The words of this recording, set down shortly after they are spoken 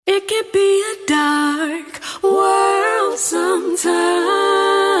It can be a dark world sometimes.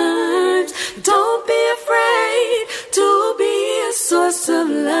 Don't be afraid to be a source of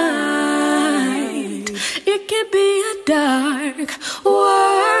light. It can be a dark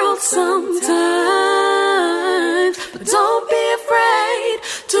world sometimes. But don't be afraid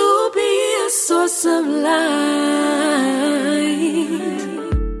to be a source of light.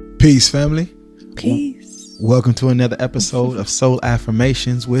 Peace, family. Peace. Welcome to another episode of Soul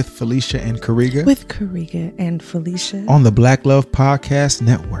Affirmations with Felicia and Kariga. With Kariga and Felicia. On the Black Love Podcast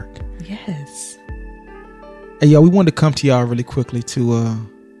Network. Yes. Hey, y'all, we wanted to come to y'all really quickly to...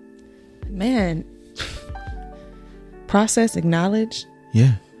 Process, acknowledge.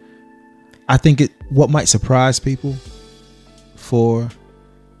 Yeah. I think what might surprise people for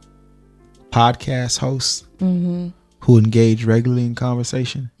podcast hosts who engage regularly in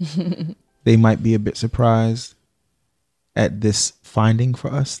conversation... They might be a bit surprised at this finding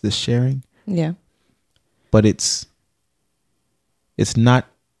for us, this sharing. Yeah. But it's not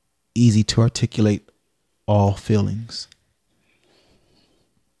easy to articulate all feelings.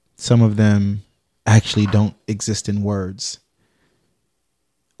 Some of them actually don't exist in words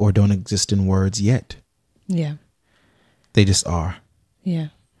or don't exist in words yet. Yeah. They just are. Yeah.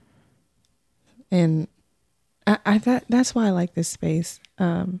 And I thought that's why I like this space.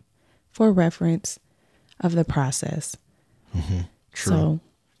 For reference of the process. Mm-hmm. True. So,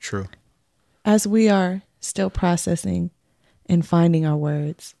 true. As we are still processing and finding our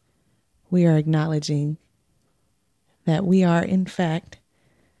words, we are acknowledging that we are, in fact,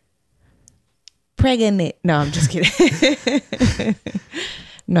 pregnant. No, I'm just kidding.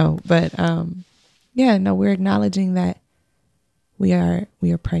 No, but we're acknowledging that we are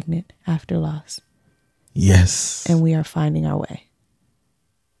pregnant after loss. Yes. And we are finding our way.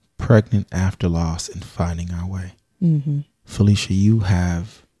 Pregnant after loss and finding our way. Mm-hmm. Felicia, you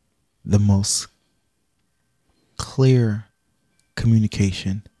have the most clear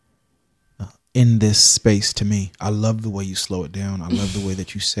communication in this space to me. I love the way you slow it down. I love the way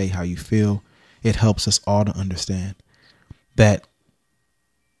that you say how you feel. It helps us all to understand that,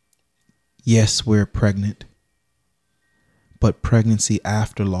 yes, we're pregnant, but pregnancy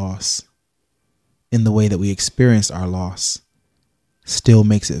after loss, in the way that we experience our loss, still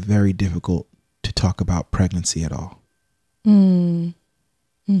makes it very difficult to talk about pregnancy at all. Mm-hmm.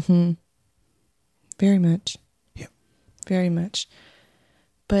 Very much. Yep. Very much.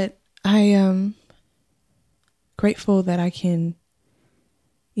 But I am grateful that I can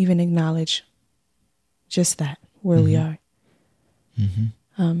even acknowledge just that, where we are.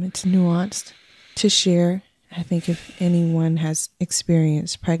 Mm-hmm. It's nuanced to share. I think if anyone has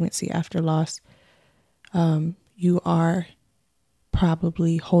experienced pregnancy after loss, you are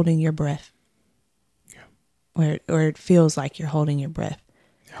probably holding your breath. Yeah. Or it feels like you're holding your breath.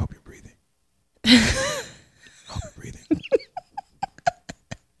 I hope you're breathing. I hope you're breathing.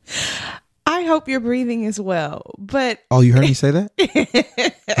 I hope you're breathing as well. But oh, you heard me say that?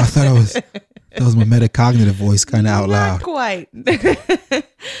 I thought that was my metacognitive voice kind of out loud. Not quite.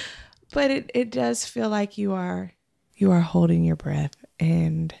 But it does feel like you are holding your breath,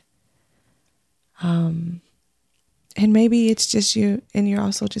 and maybe it's just you, and you're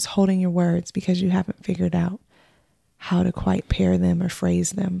also just holding your words because you haven't figured out how to quite pair them or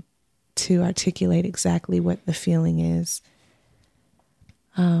phrase them to articulate exactly what the feeling is.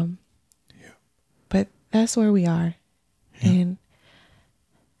 But that's where we are. Yeah. And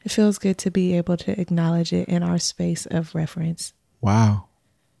it feels good to be able to acknowledge it in our space of reference. Wow.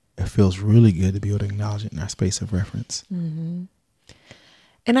 It feels really good to be able to acknowledge it in our space of reference. Mm-hmm.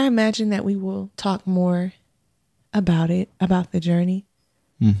 And I imagine that we will talk more about it, about the journey,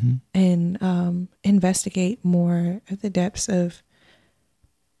 and investigate more of the depths of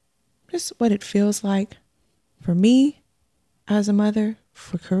just what it feels like for me as a mother,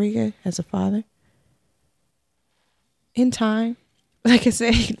 for Kariga as a father. In time, like I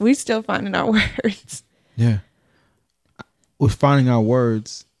said, we're still finding our words. Yeah. We're finding our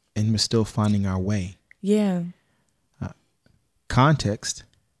words and we're still finding our way. Yeah. Context.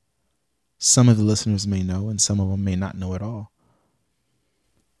 Some of the listeners may know and some of them may not know at all.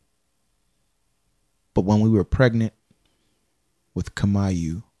 But when we were pregnant with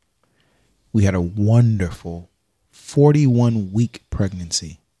Kamayu, we had a wonderful 41-week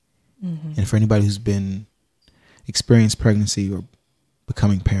pregnancy. Mm-hmm. And for anybody who's been experienced pregnancy or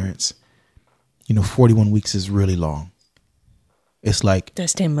becoming parents, 41 weeks is really long. It's like...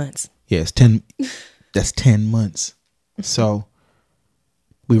 That's 10 months. Yeah, it's 10. That's 10 months. So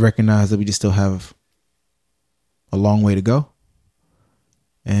we recognize that we just still have a long way to go.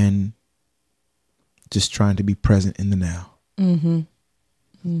 And just trying to be present in the now. Mm-hmm.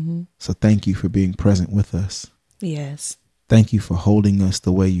 So thank you for being present with us. Yes. Thank you for holding us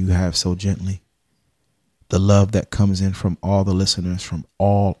the way you have so gently. The love that comes in from all the listeners from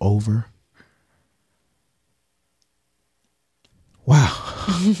all over. Wow.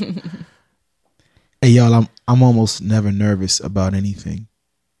 Hey y'all, I'm almost never nervous about anything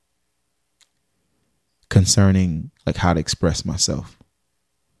concerning like how to express myself.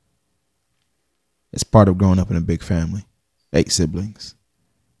 It's part of growing up in a big family, 8 siblings.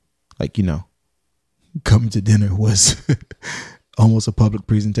 Like, you know, coming to dinner was almost a public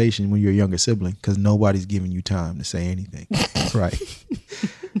presentation when you're a younger sibling because nobody's giving you time to say anything. Right.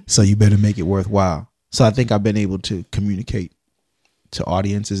 So you better make it worthwhile. So I think I've been able to communicate to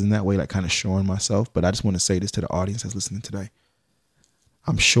audiences in that way, like kind of showing myself. But I just want to say this to the audience that's listening today.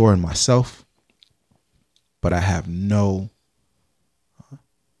 I'm sure in myself, but I have nothing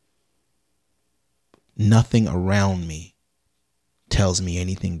around me tells me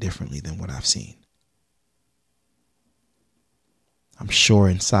anything differently than what I've seen. I'm sure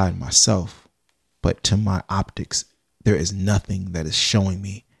inside myself, but to my optics, there is nothing that is showing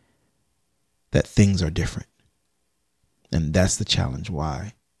me that things are different. And that's the challenge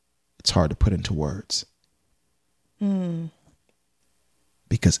why it's hard to put into words.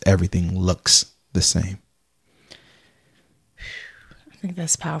 Because everything looks the same. I think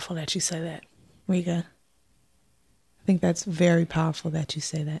that's powerful that you say that, Riga. I think that's very powerful that you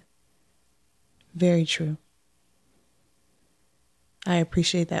say that. Very true. I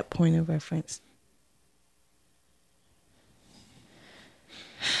appreciate that point of reference.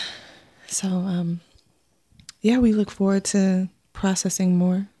 So, yeah, we look forward to processing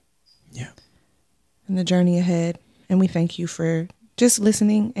more. Yeah. And the journey ahead. And we thank you for just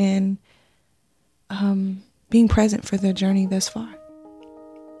listening and being present for the journey thus far.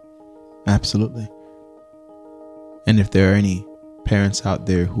 Absolutely. And if there are any parents out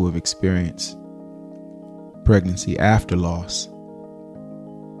there who have experienced pregnancy after loss,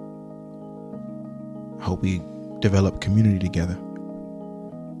 I hope we develop community together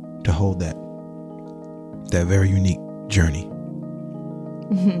to hold that very unique journey.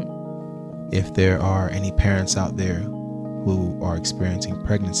 If there are any parents out there who are experiencing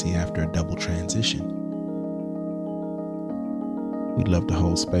pregnancy after a double transition, we'd love to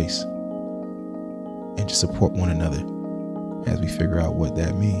hold space and to support one another as we figure out what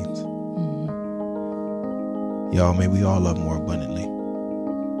that means. Y'all, may we all love more abundantly.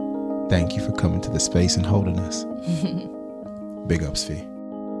 Thank you for coming to the space and holding us. Big ups, Fee.